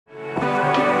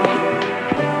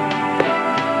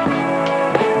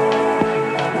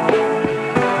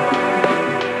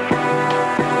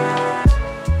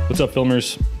What's up,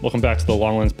 filmers? Welcome back to the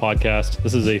Lens Podcast.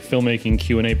 This is a filmmaking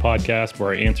Q&A podcast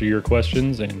where I answer your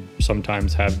questions and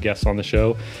sometimes have guests on the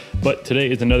show. But today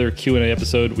is another Q&A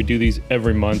episode. We do these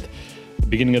every month. At the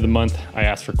beginning of the month, I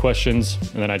ask for questions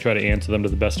and then I try to answer them to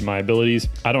the best of my abilities.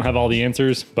 I don't have all the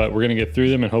answers, but we're going to get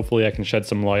through them and hopefully I can shed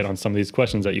some light on some of these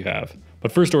questions that you have.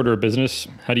 But first order of business,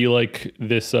 how do you like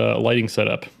this lighting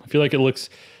setup? I feel like it looks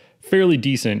fairly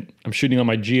decent. I'm shooting on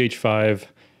my Gh5,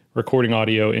 recording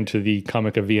audio into the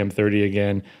Comica VM30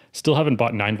 again. Still haven't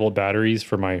bought 9-volt batteries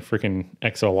for my freaking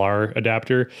XLR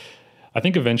adapter. I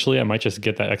think eventually I might just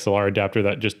get that XLR adapter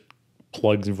that just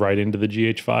plugs right into the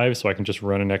Gh5 so I can just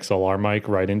run an XLR mic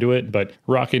right into it. But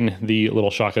rocking the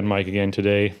little shotgun mic again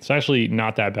today. It's actually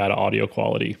not that bad audio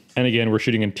quality. And again, we're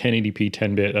shooting in 1080p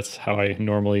 10-bit. That's how I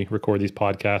normally record these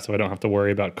podcasts, so I don't have to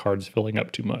worry about cards filling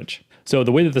up too much. So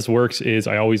the way that this works is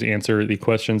I always answer the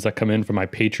questions that come in from my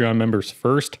Patreon members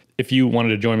first. If you wanted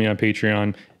to join me on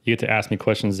Patreon, you get to ask me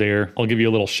questions there. I'll give you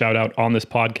a little shout out on this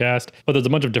podcast, but there's a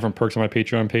bunch of different perks on my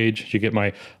Patreon page. You get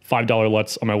my $5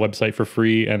 LUTs on my website for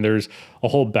free, and there's a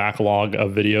whole backlog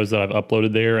of videos that I've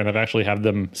uploaded there, and I've actually have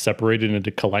them separated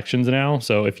into collections now.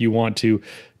 So if you want to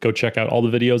go check out all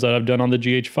the videos that I've done on the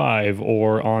Gh5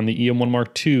 or on the EM1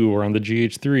 Mark II or on the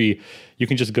Gh3, you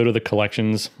can just go to the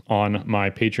collections on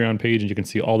my Patreon page and you can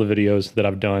see all the videos that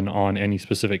I've done on any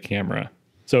specific camera.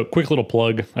 So quick little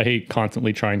plug. I hate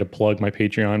constantly trying to plug my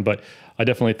Patreon, but I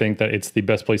definitely think that it's the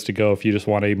best place to go if you just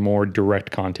want a more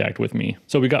direct contact with me.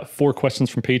 So we got 4 questions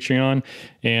from Patreon,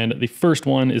 and the first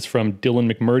one is from Dylan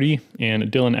McMurdy, and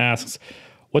Dylan asks,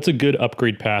 what's a good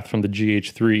upgrade path from the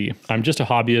Gh3? I'm just a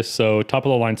hobbyist, so top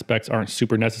of the line specs aren't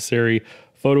super necessary.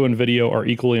 Photo and video are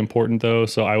equally important though,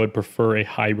 so I would prefer a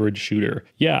hybrid shooter.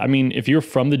 Yeah, I mean, if you're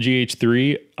from the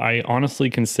Gh3, I honestly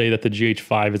can say that the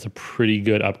Gh5 is a pretty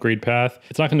good upgrade path.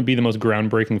 It's not gonna be the most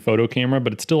groundbreaking photo camera,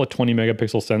 but it's still a 20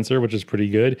 megapixel sensor, which is pretty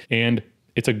good. And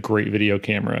it's a great video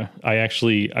camera.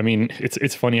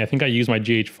 It's funny, I think I use my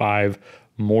Gh5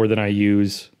 more than I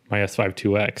use my S5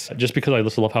 IIX, just because I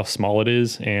just love how small it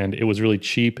is and it was really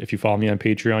cheap. If you follow me on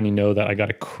Patreon, you know that I got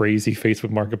a crazy Facebook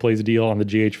Marketplace deal on the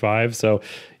Gh5. So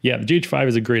yeah, the Gh5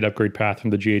 is a great upgrade path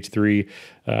from the Gh3.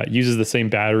 Uses the same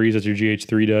batteries as your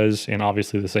Gh3 does and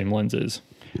obviously the same lenses.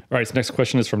 All right, so next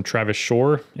question is from Travis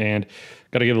Shore, and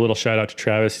got to give a little shout out to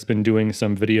Travis. He's been doing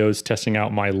some videos testing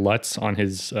out my LUTs on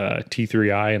his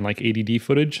T3i and like ADD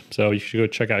footage. So you should go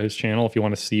check out his channel if you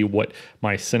want to see what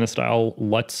my Cinestyle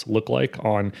LUTs look like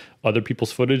on other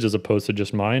people's footage as opposed to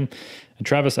just mine. And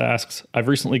Travis asks, I've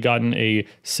recently gotten a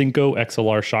Synco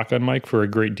XLR shotgun mic for a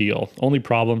great deal. Only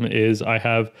problem is I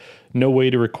have no way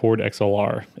to record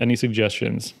XLR. Any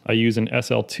suggestions? I use an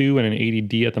SL2 and an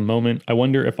ADD at the moment. I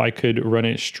wonder if I could run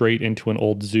it straight into an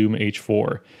old Zoom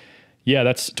H4. Yeah,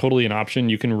 that's totally an option.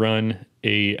 You can run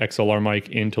a XLR mic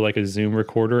into like a Zoom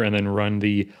recorder and then run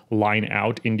the line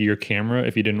out into your camera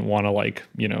if you didn't want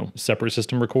to separate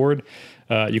system record.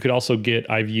 You could also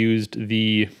I've used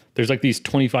there's like these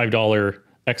 $25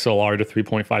 XLR to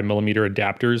 3.5 millimeter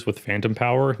adapters with phantom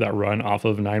power that run off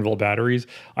of 9-volt batteries.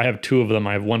 I have 2 of them.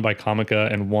 I have one by Comica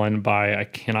and one by, I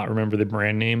cannot remember the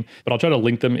brand name, but I'll try to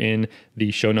link them in the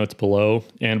show notes below.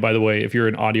 And by the way, if you're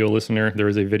an audio listener, there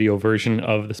is a video version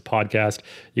of this podcast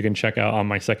you can check out on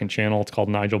my second channel. It's called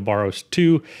Nigel Barros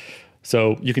 2.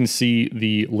 So you can see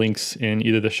the links in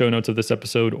either the show notes of this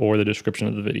episode or the description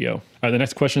of the video. All right, the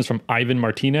next question is from Ivan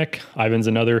Martinek. Ivan's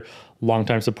another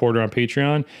longtime supporter on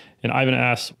Patreon. And Ivan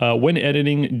asks, when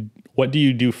editing, what do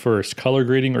you do first, color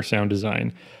grading or sound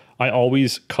design? I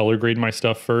always color grade my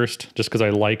stuff first just because I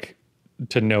like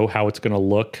to know how it's going to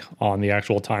look on the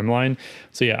actual timeline.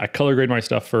 So yeah, I color grade my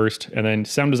stuff first, and then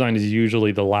sound design is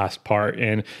usually the last part.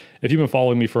 And if you've been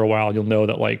following me for a while, you'll know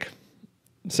that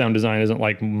sound design isn't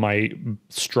like my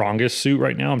strongest suit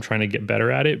right now. I'm trying to get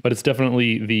better at it, but it's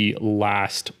definitely the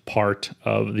last part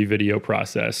of the video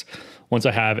process. Once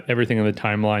I have everything in the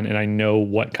timeline and I know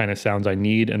what kind of sounds I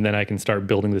need, and then I can start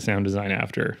building the sound design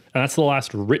after. And that's the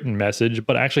last written message,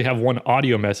 but I actually have one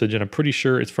audio message, and I'm pretty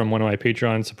sure it's from one of my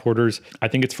Patreon supporters. I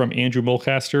think it's from Andrew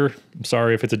Mulcaster. I'm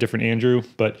sorry if it's a different Andrew,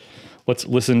 but let's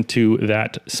listen to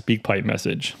that SpeakPipe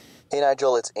message. Hey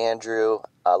Nigel, it's Andrew.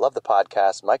 I love the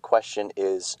podcast. My question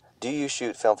is, do you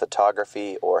shoot film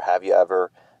photography or have you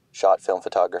ever shot film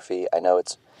photography? I know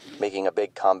it's making a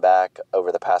big comeback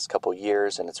over the past couple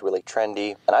years and it's really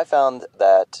trendy. And I found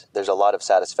that there's a lot of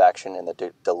satisfaction in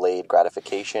the delayed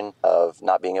gratification of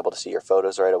not being able to see your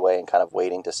photos right away and kind of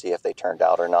waiting to see if they turned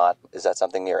out or not. Is that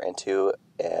something you're into?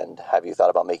 And have you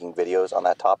thought about making videos on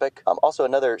that topic? Also,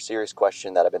 another serious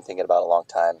question that I've been thinking about a long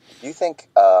time. Do you think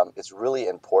it's really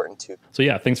important to... So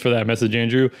yeah, thanks for that message,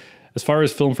 Andrew. As far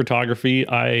as film photography,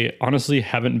 I honestly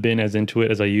haven't been as into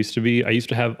it as I used to be. I used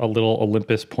to have a little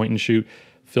Olympus point and shoot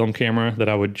film camera that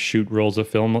I would shoot rolls of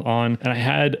film on. And I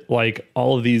had like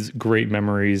all of these great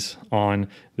memories on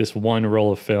this one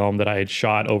roll of film that I had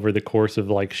shot over the course of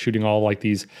like shooting all like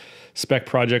these spec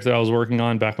projects that I was working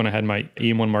on back when I had my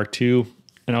EM1 Mark II.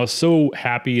 And I was so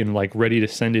happy and like ready to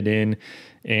send it in.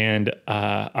 And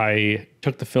I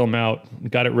took the film out,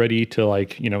 got it ready to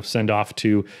like, send off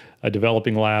to a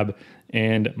developing lab.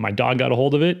 And my dog got a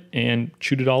hold of it and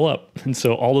chewed it all up. And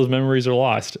so all those memories are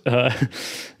lost.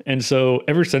 And so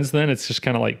ever since then, it's just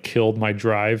kind of like killed my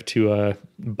drive to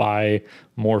buy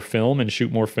more film and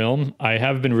shoot more film. I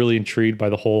have been really intrigued by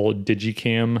the whole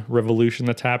digicam revolution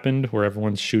that's happened, where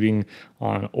everyone's shooting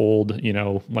on old,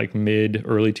 like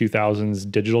early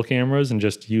 2000s digital cameras and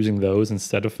just using those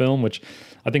instead of film, which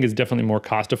I think is definitely more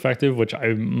cost effective, which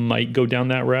I might go down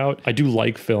that route. I do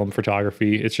like film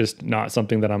photography. It's just not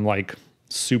something that I'm like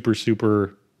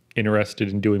super interested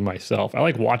in doing myself. I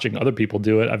like watching other people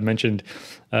do it. I've mentioned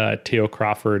Theo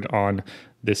Crawford on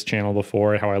this channel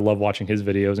before, how I love watching his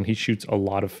videos, and he shoots a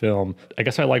lot of film. I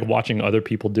guess I like watching other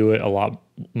people do it a lot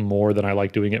more than I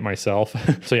like doing it myself.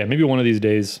 So yeah, maybe one of these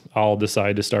days I'll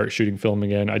decide to start shooting film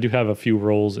again. I do have a few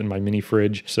rolls in my mini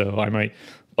fridge, so I might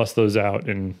bust those out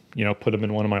and, put them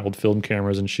in one of my old film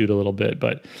cameras and shoot a little bit.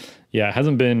 But yeah, it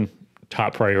hasn't been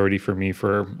top priority for me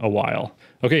for a while.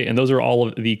 Okay, and those are all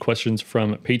of the questions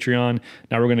from Patreon.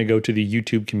 Now we're going to go to the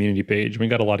YouTube community page. We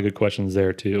got a lot of good questions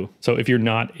there too. So if you're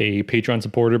not a Patreon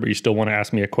supporter, but you still want to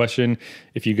ask me a question,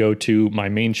 if you go to my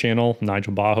main channel,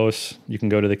 Nigel Bajos, you can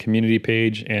go to the community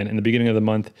page, and in the beginning of the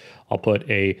month, I'll put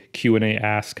a Q&A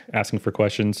asking for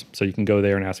questions. So you can go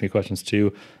there and ask me questions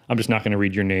too. I'm just not going to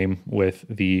read your name with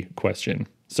the question.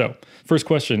 So first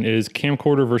question is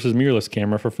camcorder versus mirrorless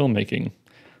camera for filmmaking.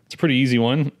 It's a pretty easy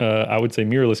one. I would say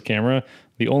mirrorless camera.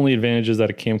 The only advantages that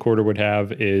a camcorder would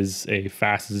have is a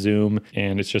fast zoom,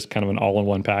 and it's just kind of an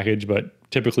all-in-one package. But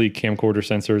typically camcorder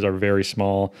sensors are very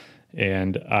small,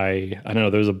 and I don't know,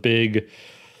 there's a big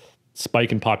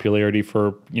spike in popularity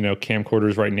for,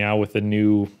 camcorders right now with the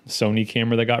new Sony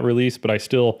camera that got released. But I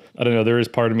don't know, there is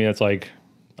part of me that's like,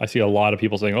 I see a lot of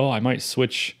people saying, oh, I might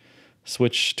switch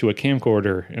to a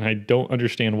camcorder, and I don't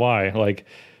understand why. Like,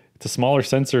 it's a smaller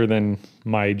sensor than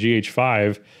my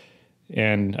Gh5,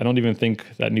 and I don't even think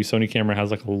that new Sony camera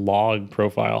has like a log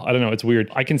profile. I don't know, it's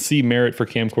weird. I can see merit for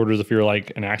camcorders if you're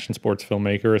like an action sports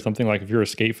filmmaker or something. Like if you're a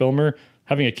skate filmer,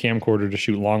 having a camcorder to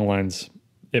shoot long lens,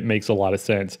 it makes a lot of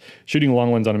sense. Shooting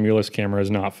long lens on a mirrorless camera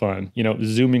is not fun.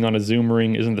 Zooming on a zoom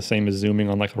ring isn't the same as zooming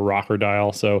on like a rocker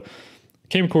dial. So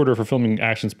camcorder for filming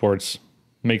action sports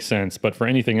makes sense, but for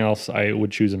anything else, I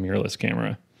would choose a mirrorless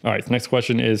camera. All right, the next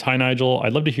question is, hi Nigel,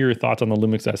 I'd love to hear your thoughts on the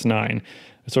Lumix S9.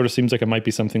 It sort of seems like it might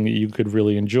be something that you could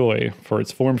really enjoy for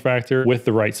its form factor with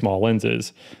the right small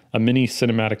lenses. A mini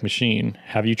cinematic machine.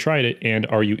 Have you tried it, and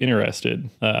are you interested?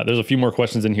 There's a few more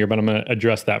questions in here, but I'm going to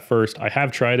address that first. I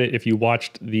have tried it. If you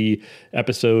watched the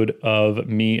episode of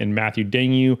me and Matthew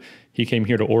Dangu, he came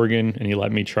here to Oregon and he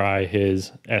let me try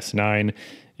his S9.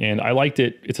 And I liked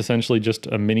it. It's essentially just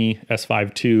a mini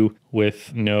S5 II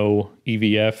with no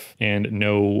EVF and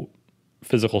no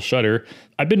physical shutter.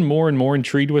 I've been more and more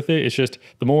intrigued with it. It's just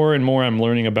the more and more I'm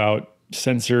learning about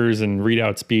sensors and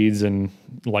readout speeds and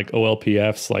like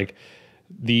OLPFs, like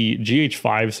the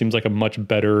Gh5 seems like a much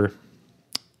better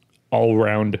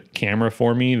all-around camera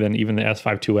for me than even the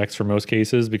S5 IIX for most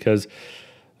cases, because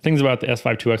things about the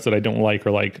S5 IIX that I don't like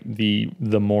are like the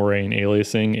moraine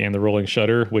aliasing and the rolling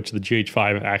shutter, which the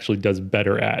Gh5 actually does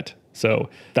better at. So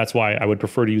that's why I would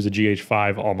prefer to use a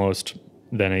Gh5 almost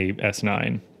than a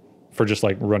S9 for just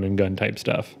like run and gun type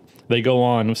stuff. They go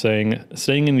on saying,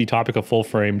 staying in the topic of full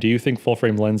frame, do you think full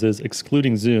frame lenses,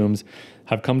 excluding zooms,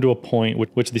 have come to a point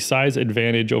which the size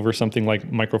advantage over something like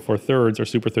Micro Four Thirds or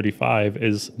Super 35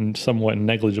 is somewhat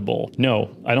negligible?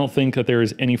 No, I don't think that there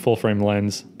is any full frame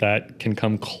lens that can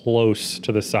come close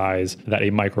to the size that a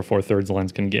Micro Four Thirds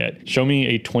lens can get. Show me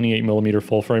a 28mm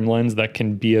full frame lens that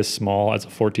can be as small as a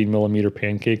 14mm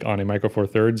pancake on a Micro Four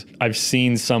Thirds. I've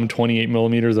seen some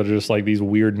 28mm that are just like these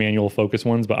weird manual focus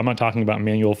ones, but I'm not talking about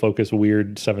manual focus,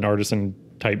 weird 7 Artisan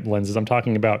type lenses. I'm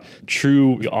talking about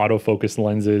true autofocus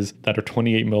lenses that are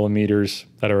 28mm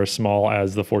that are as small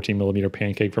as the 14mm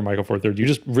pancake for Micro Four Thirds. You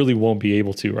just really won't be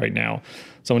able to right now.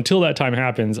 So until that time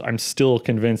happens, I'm still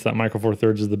convinced that Micro Four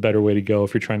Thirds is the better way to go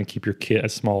if you're trying to keep your kit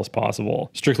as small as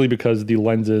possible, strictly because the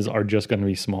lenses are just going to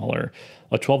be smaller.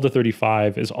 A 12 to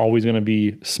 35 is always going to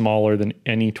be smaller than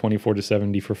any 24 to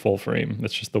 70 for full frame.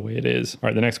 That's just the way it is. All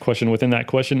right, the next question within that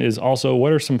question is also,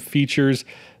 what are some features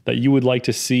that you would like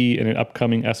to see in an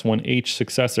upcoming S1H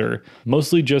successor?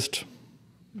 Mostly just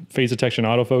phase detection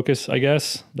autofocus, I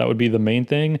guess. That would be the main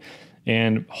thing.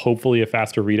 And hopefully a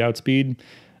faster readout speed.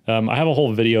 I have a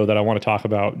whole video that I want to talk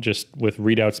about just with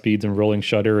readout speeds and rolling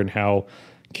shutter and how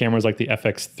cameras like the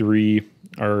FX3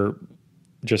 are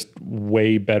just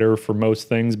way better for most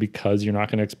things because you're not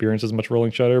going to experience as much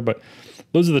rolling shutter. But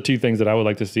those are the two things that I would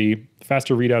like to see: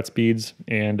 faster readout speeds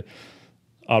and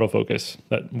autofocus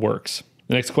that works.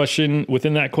 The next question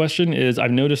within that question is,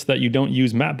 I've noticed that you don't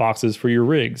use matte boxes for your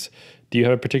rigs. Do you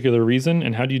have a particular reason,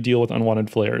 and how do you deal with unwanted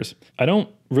flares? I don't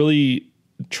really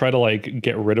try to like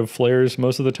get rid of flares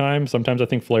most of the time. Sometimes I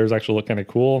think flares actually look kind of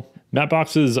cool. Matte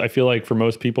boxes, I feel like for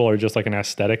most people are just like an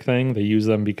aesthetic thing. They use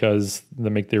them because they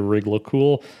make their rig look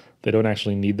cool. They don't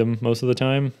actually need them most of the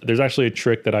time. There's actually a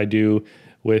trick that I do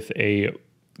with a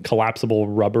collapsible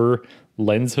rubber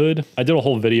lens hood. I did a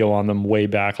whole video on them way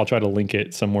back. I'll try to link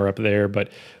it somewhere up there, but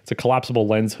it's a collapsible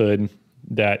lens hood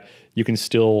that you can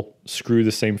still screw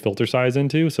the same filter size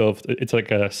into. So if it's like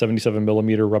a 77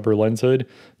 millimeter rubber lens hood,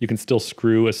 you can still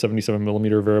screw a 77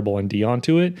 millimeter variable ND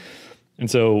onto it. And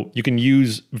so you can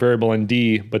use variable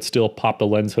ND, but still pop the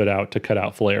lens hood out to cut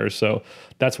out flares. So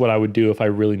that's what I would do if I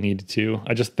really needed to.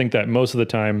 I just think that most of the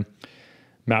time,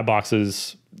 matte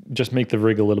boxes just make the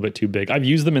rig a little bit too big. I've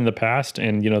used them in the past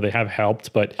and, you know, they have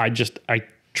helped, but I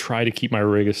try to keep my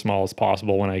rig as small as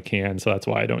possible when I can. So that's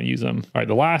why I don't use them. All right.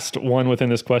 The last one within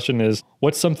this question is,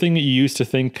 what's something that you used to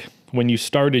think when you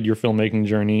started your filmmaking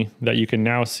journey that you can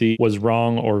now see was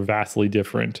wrong or vastly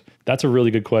different? That's a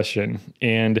really good question.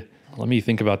 And let me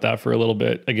think about that for a little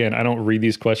bit. Again, I don't read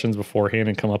these questions beforehand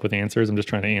and come up with answers. I'm just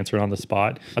trying to answer it on the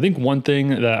spot. I think one thing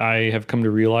that I have come to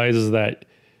realize is that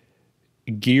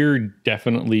gear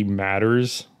definitely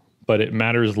matters, but it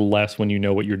matters less when you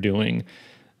know what you're doing.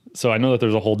 So I know that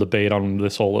there's a whole debate on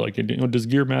this whole, like, you know, does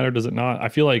gear matter? Does it not? I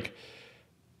feel like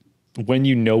when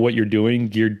you know what you're doing,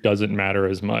 gear doesn't matter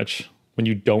as much. When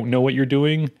you don't know what you're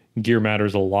doing, gear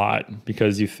matters a lot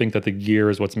because you think that the gear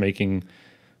is what's making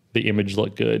the image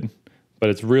look good. But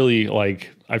it's really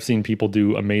like, I've seen people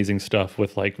do amazing stuff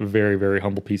with like very, very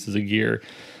humble pieces of gear.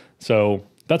 So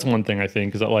that's one thing I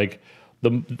think, is that like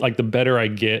the better I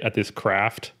get at this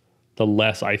craft, the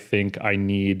less I think I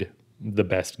need the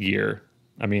best gear.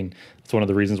 I mean, it's one of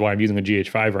the reasons why I'm using a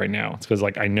Gh5 right now. It's because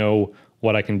like I know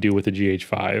what I can do with the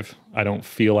Gh5. I don't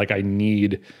feel like I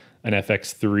need an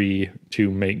FX3 to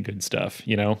make good stuff,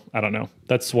 you know? I don't know.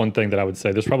 That's one thing that I would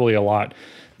say. There's probably a lot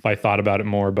if I thought about it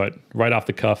more, but right off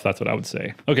the cuff, that's what I would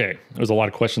say. Okay, there's a lot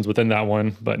of questions within that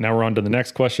one, but now we're on to the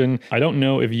next question. I don't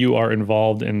know if you are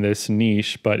involved in this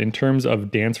niche, but in terms of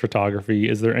dance photography,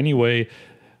 is there any way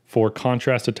for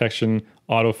contrast detection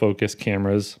autofocus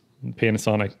cameras,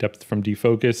 Panasonic depth from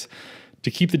defocus, to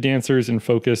keep the dancers in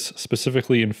focus,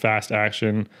 specifically in fast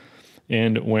action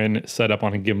and when set up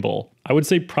on a gimbal? I would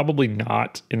say probably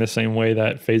not in the same way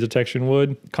that phase detection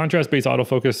would. Contrast-based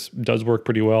autofocus does work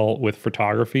pretty well with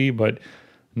photography, but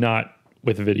not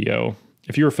with video.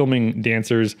 If you were filming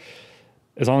dancers,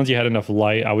 as long as you had enough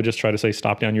light, I would just try to say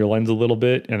stop down your lens a little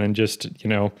bit and then just, you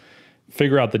know,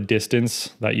 figure out the distance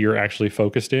that you're actually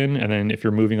focused in. And then if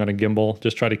you're moving on a gimbal,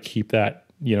 just try to keep that,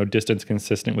 you know, distance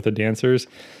consistent with the dancers.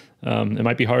 It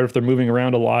might be hard if they're moving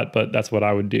around a lot, but that's what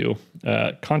I would do.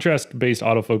 Contrast-based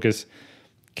autofocus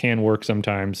can work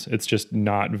sometimes. It's just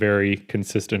not very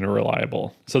consistent or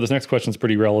reliable. So this next question is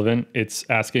pretty relevant. It's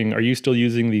asking, are you still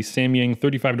using the Samyang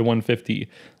 35-150?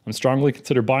 I'm strongly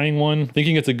consider buying one,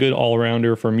 thinking it's a good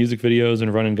all-rounder for music videos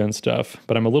and run and gun stuff,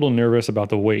 but I'm a little nervous about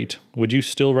the weight. Would you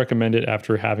still recommend it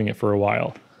after having it for a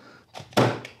while?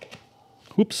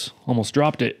 Oops, almost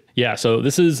dropped it. Yeah, so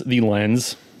this is the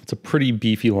lens. It's a pretty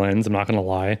beefy lens, I'm not gonna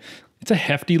lie. It's a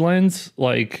hefty lens.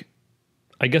 Like,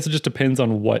 I guess it just depends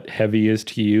on what heavy is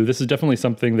to you. This is definitely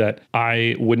something that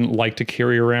I wouldn't like to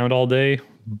carry around all day,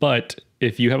 but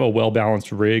if you have a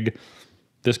well-balanced rig,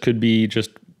 this could be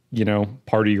just, you know,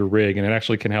 part of your rig, and it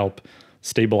actually can help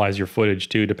stabilize your footage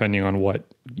too, depending on what,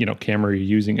 you know, camera you're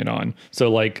using it on.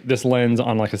 So like this lens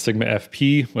on like a Sigma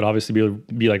FP would obviously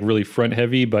be like really front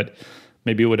heavy, but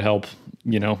maybe it would help,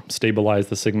 you know, stabilize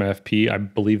the Sigma FP. I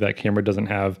believe that camera doesn't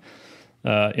have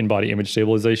in-body image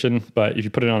stabilization, but if you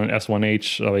put it on an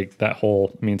S1H, like that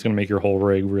whole, I mean, it's gonna make your whole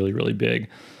rig really, really big.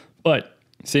 But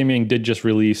Samyang did just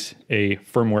release a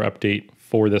firmware update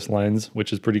for this lens,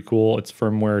 which is pretty cool. It's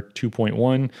firmware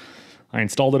 2.1. I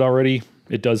installed it already.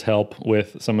 It does help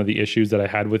with some of the issues that I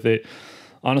had with it.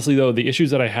 Honestly though, the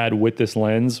issues that I had with this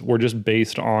lens were just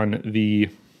based on the,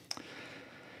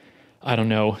 I don't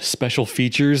know, special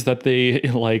features that they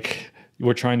like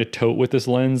we're trying to tote with this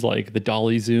lens, like the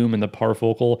dolly zoom and the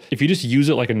parfocal. If you just use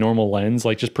it like a normal lens,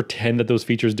 like just pretend that those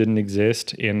features didn't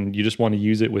exist and you just want to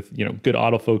use it with, good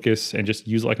autofocus and just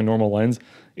use it like a normal lens,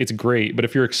 it's great. But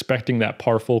if you're expecting that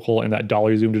parfocal and that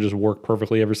dolly zoom to just work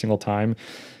perfectly every single time,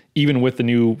 even with the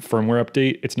new firmware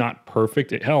update, it's not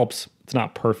perfect. It helps. It's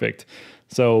not perfect.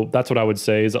 So that's what I would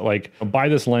say is that like buy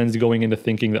this lens going into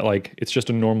thinking that like it's just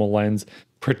a normal lens.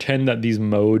 Pretend that these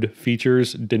mode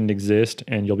features didn't exist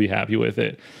and you'll be happy with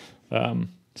it.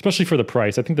 Especially for the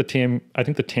price. I think the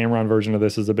Tamron version of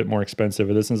this is a bit more expensive.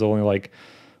 This is only like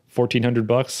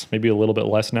 $1,400, maybe a little bit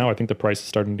less now. I think the price is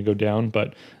starting to go down,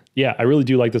 but yeah, I really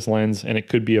do like this lens and it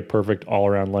could be a perfect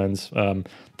all-around lens. 35mm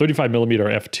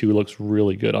f2 looks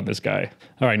really good on this guy.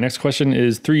 All right, next question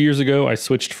is 3 years ago, I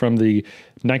switched from the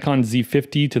Nikon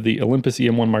Z50 to the Olympus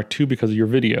EM1 Mark II because of your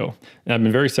video. And I've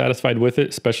been very satisfied with it,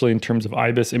 especially in terms of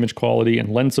IBIS image quality and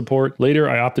lens support. Later,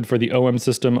 I opted for the OM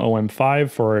system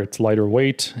OM5 for its lighter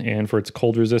weight and for its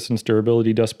cold resistance,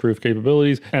 durability, dust-proof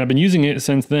capabilities. And I've been using it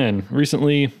since then.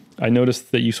 Recently, I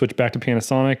noticed that you switched back to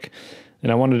Panasonic,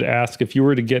 and I wanted to ask if you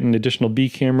were to get an additional B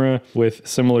camera with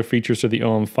similar features to the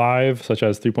OM5, such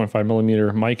as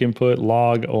 3.5mm mic input,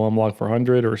 log, OM log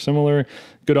 400, or similar,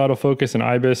 good autofocus and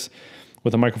IBIS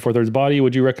with a micro four thirds body,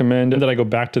 would you recommend that I go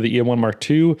back to the EM1 Mark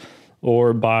II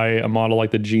or buy a model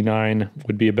like the G9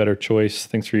 would be a better choice?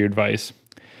 Thanks for your advice.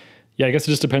 Yeah, I guess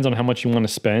it just depends on how much you want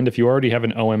to spend. If you already have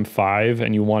an OM5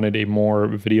 and you wanted a more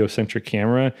video-centric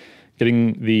camera,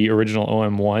 getting the original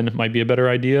OM1 might be a better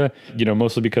idea,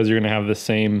 mostly because you're going to have the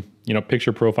same,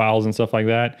 picture profiles and stuff like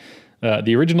that.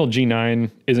 The original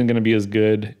G9 isn't going to be as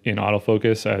good in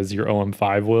autofocus as your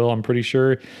OM5 will, I'm pretty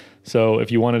sure. So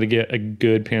if you wanted to get a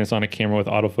good Panasonic camera with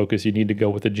autofocus, you need to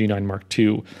go with the G9 Mark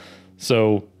II.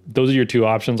 So those are your two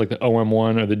options, like the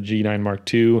OM1 or the G9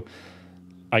 Mark II.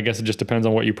 I guess it just depends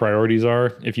on what your priorities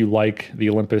are. If you like the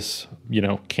Olympus,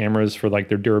 cameras for like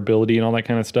their durability and all that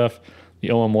kind of stuff, the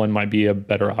OM1 might be a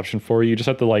better option for you. You just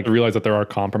have to like realize that there are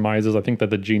compromises. I think that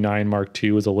the G9 Mark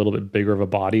II is a little bit bigger of a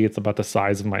body. It's about the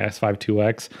size of my S5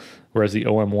 IIX, whereas the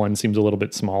OM1 seems a little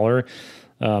bit smaller.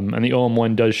 And the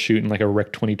OM1 does shoot in like a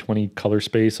Rec 2020 color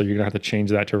space, so you're gonna have to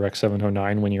change that to Rec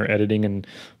 709 when you're editing in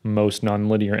most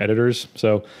nonlinear editors.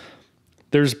 So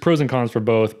there's pros and cons for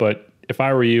both, but if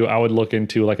I were you, I would look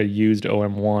into like a used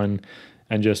OM1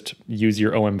 and just use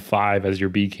your OM5 as your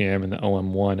B cam and the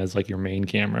OM1 as like your main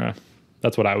camera.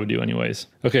 That's what I would do anyways.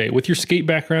 Okay, with your skate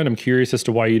background, I'm curious as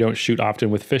to why you don't shoot often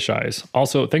with fisheyes.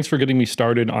 Also, thanks for getting me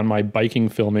started on my biking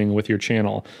filming with your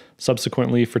channel,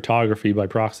 subsequently photography by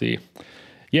proxy.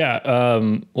 Yeah,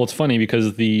 well, it's funny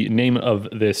because the name of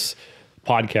this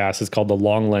podcast is called the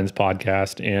Long Lens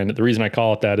Podcast. And the reason I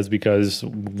call it that is because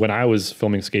when I was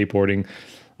filming skateboarding,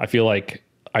 I feel like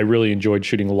I really enjoyed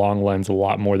shooting long lens a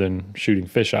lot more than shooting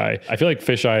fisheye. I feel like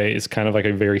fisheye is kind of like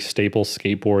a very staple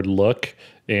skateboard look,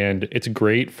 and it's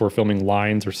great for filming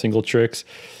lines or single tricks.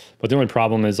 But the only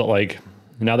problem is that like,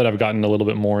 now that I've gotten a little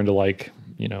bit more into like,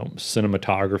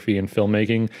 cinematography and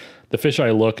filmmaking, the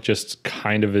fisheye look just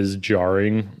kind of is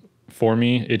jarring for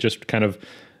me. It just kind of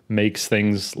makes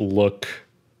things look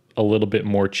a little bit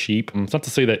more cheap. It's not to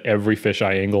say that every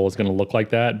fisheye angle is going to look like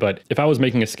that, but if I was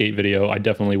making a skate video, I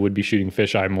definitely would be shooting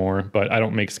fisheye more, but I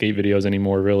don't make skate videos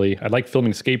anymore, really. I like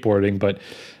filming skateboarding, but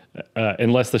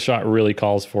unless the shot really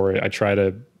calls for it, I try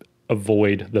to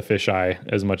avoid the fisheye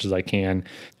as much as I can.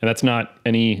 And that's not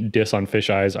any diss on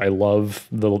fisheyes. I love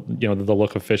the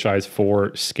look of fisheyes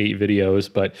for skate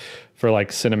videos, but for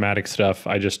like cinematic stuff,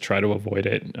 I just try to avoid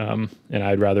it. And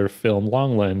I'd rather film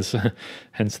long lens,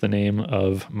 hence the name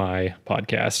of my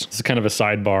podcast. This is kind of a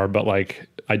sidebar, but like,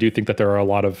 I do think that there are a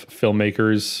lot of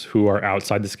filmmakers who are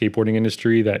outside the skateboarding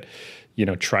industry that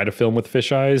try to film with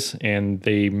fisheyes, and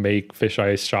they make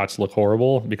fisheye shots look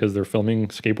horrible because they're filming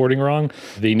skateboarding wrong.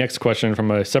 The next question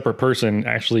from a separate person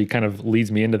actually kind of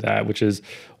leads me into that, which is,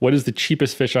 what is the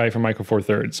cheapest fisheye for micro four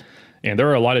thirds? And there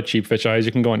are a lot of cheap fisheyes.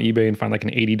 You can go on eBay and find like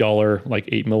an $80 like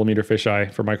 8mm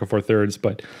fisheye for micro four thirds,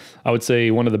 but I would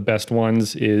say one of the best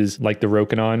ones is like the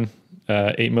Rokinon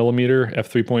 8mm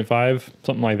f3.5,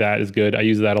 something like that is good. I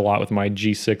use that a lot with my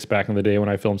G6 back in the day when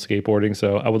I filmed skateboarding,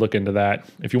 so I would look into that.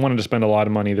 If you wanted to spend a lot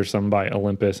of money, there's some by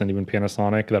Olympus and even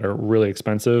Panasonic that are really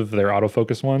expensive. They're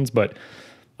autofocus ones, but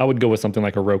I would go with something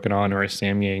like a Rokinon or a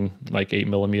Samyang like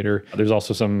 8mm. There's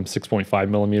also some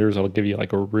 6.5mm that'll give you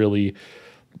like a really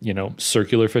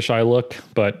circular fisheye look,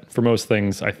 but for most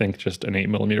things, I think just an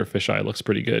 8mm fisheye looks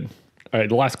pretty good. All right,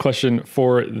 the last question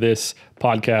for this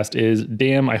podcast is,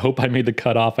 damn, I hope I made the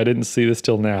cutoff. I didn't see this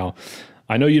till now.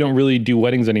 I know you don't really do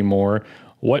weddings anymore.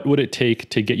 What would it take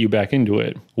to get you back into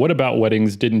it? What about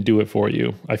weddings didn't do it for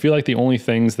you? I feel like the only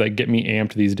things that get me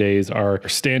amped these days are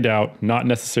standout, not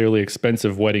necessarily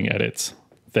expensive wedding edits.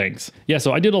 Thanks. Yeah,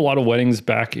 so I did a lot of weddings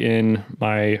back in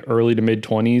my early to mid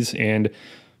 20s, and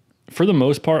for the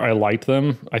most part, I liked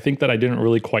them. I think that I didn't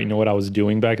really quite know what I was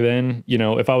doing back then. You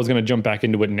know, if I was going to jump back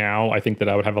into it now, I think that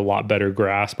I would have a lot better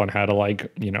grasp on how to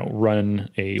run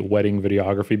a wedding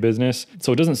videography business.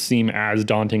 So it doesn't seem as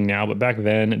daunting now, but back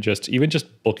then, even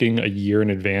just booking a year in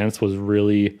advance was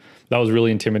really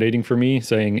intimidating for me,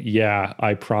 saying, yeah,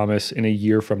 I promise in a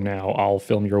year from now, I'll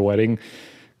film your wedding.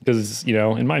 Because,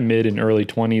 in my mid and early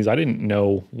 20s, I didn't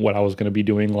know what I was going to be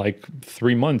doing like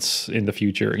 3 months in the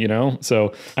future,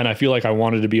 So, and I feel like I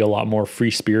wanted to be a lot more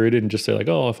free spirited and just say like,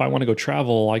 oh, if I want to go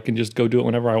travel, I can just go do it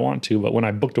whenever I want to. But when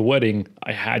I booked a wedding,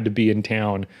 I had to be in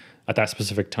town at that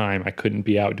specific time. I couldn't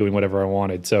be out doing whatever I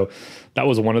wanted. So that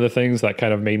was one of the things that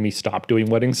kind of made me stop doing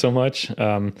weddings so much.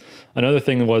 Another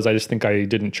thing was I just think I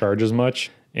didn't charge as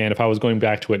much. And if I was going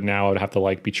back to it now, I would have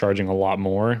to be charging a lot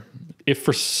more. If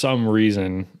for some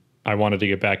reason I wanted to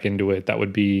get back into it, that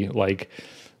would be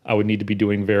I would need to be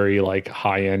doing very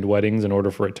high-end weddings in order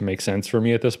for it to make sense for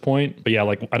me at this point. But yeah,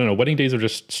 I don't know, wedding days are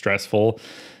just stressful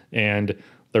and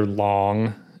they're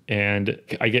long, and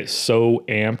I get so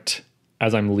amped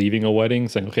as I'm leaving a wedding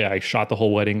saying, okay, I shot the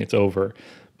whole wedding, it's over.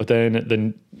 But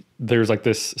then there's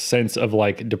this sense of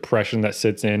depression that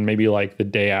sits in maybe the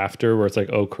day after, where it's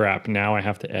oh crap, now I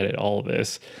have to edit all of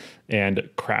this and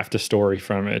craft a story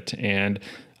from it. And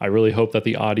I really hope that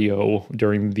the audio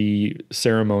during the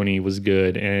ceremony was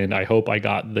good. And I hope I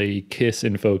got the kiss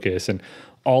in focus and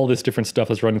all this different stuff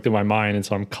that's running through my mind. And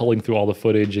so I'm culling through all the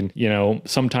footage, and,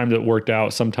 sometimes it worked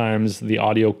out. Sometimes the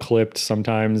audio clipped.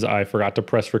 Sometimes I forgot to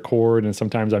press record, and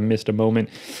sometimes I missed a moment.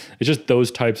 It's just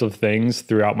those types of things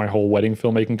throughout my whole wedding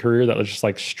filmmaking career that just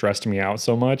stressed me out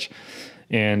so much.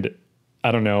 And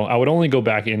I don't know, I would only go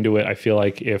back into it, I feel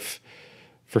like, if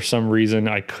for some reason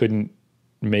I couldn't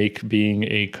make being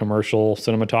a commercial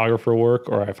cinematographer work,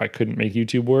 or if I couldn't make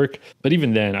YouTube work. But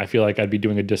even then, I feel like I'd be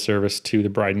doing a disservice to the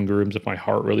bride and grooms if my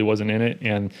heart really wasn't in it.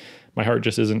 And my heart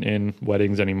just isn't in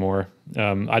weddings anymore.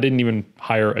 I didn't even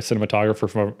hire a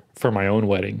cinematographer for my own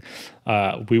wedding.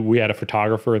 We had a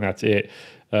photographer, and that's it.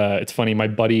 It's funny, my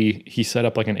buddy, he set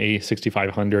up an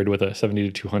A6500 with a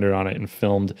 70-200 on it and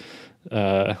filmed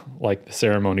the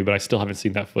ceremony, but I still haven't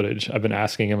seen that footage. I've been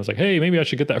asking him, I was like, hey, maybe I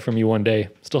should get that from you one day.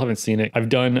 Still haven't seen it. I've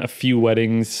done a few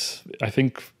weddings. I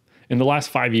think in the last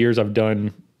 5 years, I've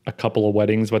done a couple of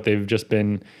weddings, but they've just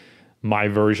been my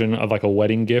version of a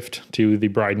wedding gift to the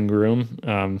bride and groom.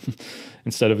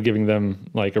 Instead of giving them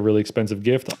a really expensive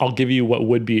gift, I'll give you what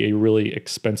would be a really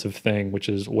expensive thing, which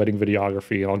is wedding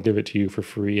videography, and I'll give it to you for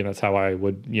free. And that's how I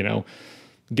would,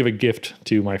 give a gift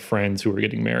to my friends who are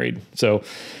getting married. So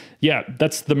yeah,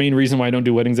 that's the main reason why I don't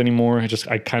do weddings anymore.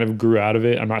 I kind of grew out of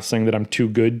it. I'm not saying that I'm too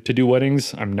good to do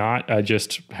weddings. I'm not. I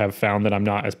just have found that I'm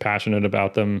not as passionate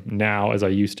about them now as I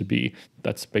used to be.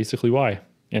 That's basically why.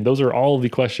 And those are all of the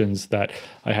questions that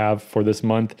I have for this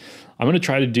month. I'm going to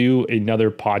try to do another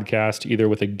podcast, either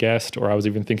with a guest, or I was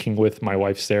even thinking with my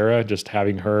wife, Sarah, just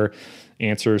having her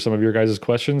answer some of your guys'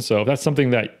 questions. So if that's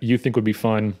something that you think would be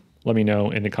fun, let me know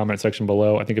in the comment section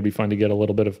below. I think it'd be fun to get a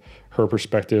little bit of her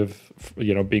perspective,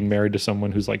 being married to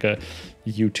someone who's a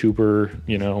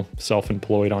YouTuber,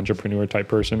 self-employed entrepreneur type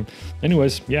person.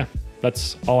 Anyways, yeah,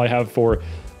 that's all I have for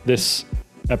this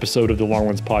episode of the Long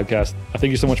Lens Podcast. I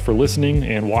thank you so much for listening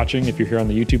and watching if you're here on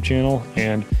the YouTube channel.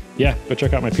 And yeah, go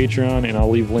check out my Patreon, and I'll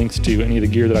leave links to any of the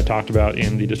gear that I talked about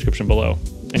in the description below.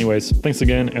 Anyways, thanks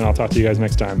again, and I'll talk to you guys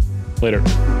next time. Later.